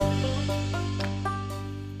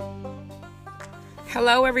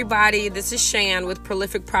Hello, everybody. This is Shan with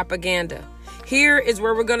Prolific Propaganda. Here is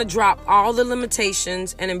where we're going to drop all the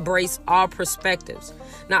limitations and embrace all perspectives.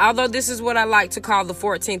 Now, although this is what I like to call the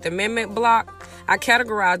 14th Amendment block, I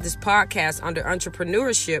categorize this podcast under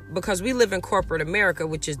entrepreneurship because we live in corporate America,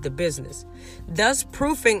 which is the business, thus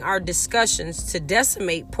proofing our discussions to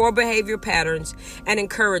decimate poor behavior patterns and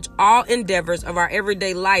encourage all endeavors of our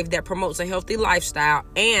everyday life that promotes a healthy lifestyle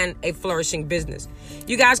and a flourishing business.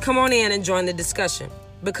 You guys come on in and join the discussion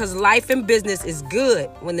because life and business is good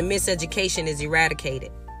when the miseducation is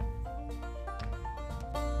eradicated.